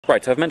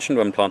Right, so I've mentioned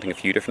when planting a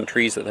few different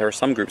trees that there are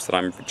some groups that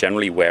I'm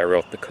generally wary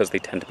of because they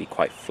tend to be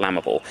quite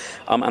flammable.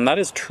 And that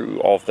is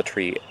true of the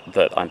tree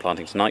that I'm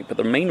planting tonight, but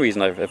the main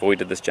reason I've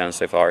avoided this genus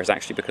so far is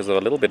actually because of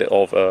a little bit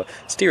of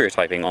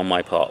stereotyping on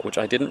my part, which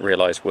I didn't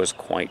realise was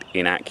quite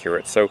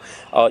inaccurate. So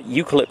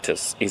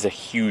Eucalyptus is a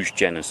huge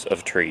genus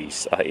of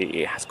trees.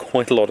 It has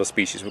quite a lot of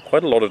species with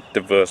quite a lot of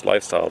diverse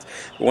lifestyles.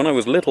 But when I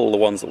was little, the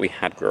ones that we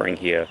had growing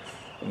here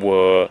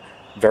were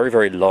very,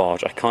 very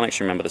large. I can't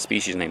actually remember the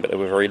species name, but they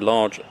were very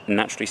large,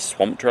 naturally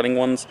swamp-dwelling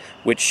ones,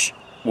 which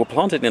were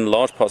planted in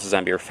large parts of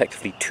Zambia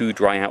effectively to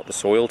dry out the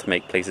soil to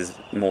make places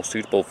more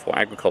suitable for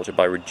agriculture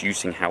by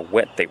reducing how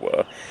wet they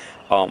were.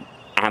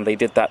 And they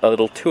did that a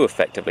little too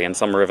effectively, and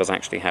some rivers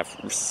actually have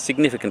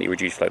significantly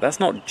reduced flow.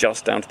 That's not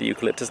just down to the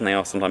eucalyptus, and they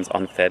are sometimes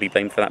unfairly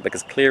blamed for that,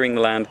 because clearing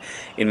the land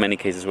in many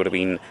cases would have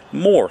been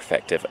more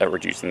effective at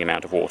reducing the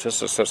amount of water,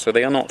 so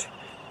they are not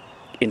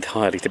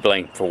entirely to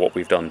blame for what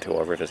we've done to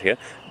our rivers here,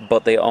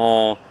 but they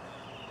are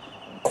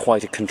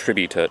quite a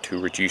contributor to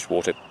reduced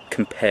water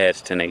compared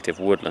to native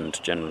woodland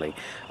generally.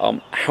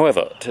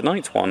 However,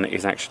 tonight's one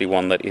is actually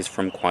one that is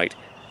from quite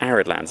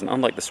arid lands, and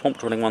unlike the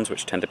swamp-dwelling ones,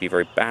 which tend to be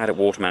very bad at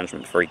water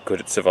management, very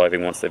good at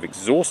surviving once they've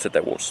exhausted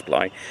their water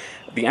supply,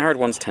 the arid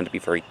ones tend to be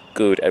very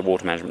good at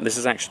water management. This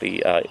is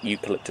actually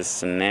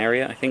Eucalyptus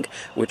cinerea, I think,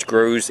 which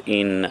grows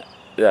in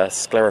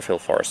sclerophyll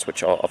forests,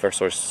 which are very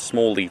sort of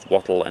small-leaf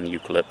wattle and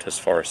eucalyptus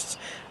forests,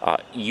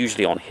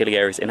 usually on hilly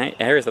areas, in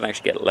areas that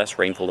actually get less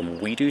rainfall than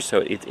we do, so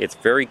it's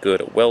very good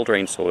at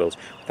well-drained soils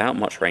without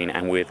much rain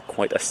and with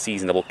quite a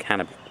seasonable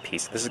canopy.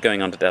 So this is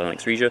going under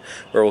Delanex regia,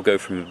 where we'll go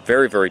from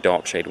very, very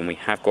dark shade when we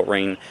have got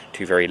rain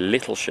to very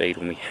little shade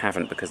when we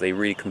haven't, because they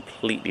really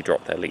completely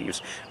drop their leaves,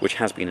 which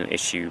has been an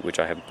issue which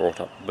I have brought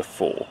up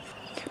before.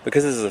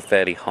 Because this is a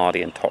fairly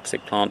hardy and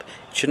toxic plant,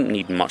 it shouldn't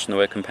need much in the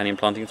way of companion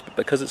plantings, but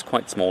because it's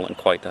quite small and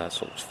quite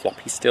sort of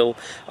floppy still,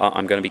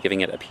 I'm going to be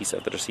giving it a piece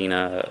of the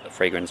Dracaena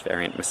fragrance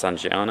variant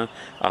Missangiana,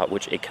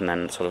 which it can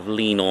then sort of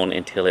lean on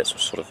until it's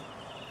sort of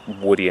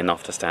woody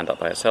enough to stand up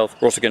by itself.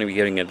 We're also going to be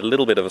giving it a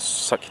little bit of a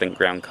succulent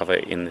ground cover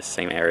in this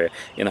same area,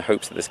 in the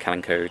hopes that this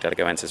Kalanchoe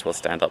delegoensis will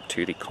stand up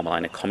to the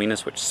Commeline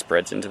communis, which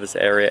spreads into this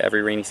area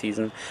every rainy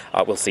season.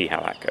 We'll see how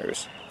that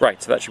goes.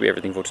 Right, so that should be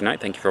everything for tonight.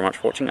 Thank you very much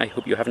for watching. I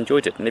hope you have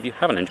enjoyed it, and if you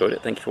haven't enjoyed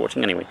it, thank you for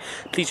watching anyway.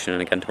 Please tune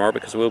in again tomorrow,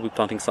 because we'll be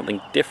planting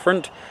something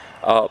different,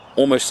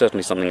 almost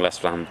certainly something less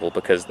flammable,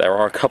 because there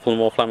are a couple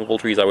more flammable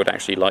trees I would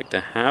actually like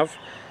to have,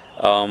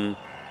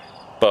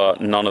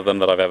 but none of them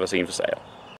that I've ever seen for sale.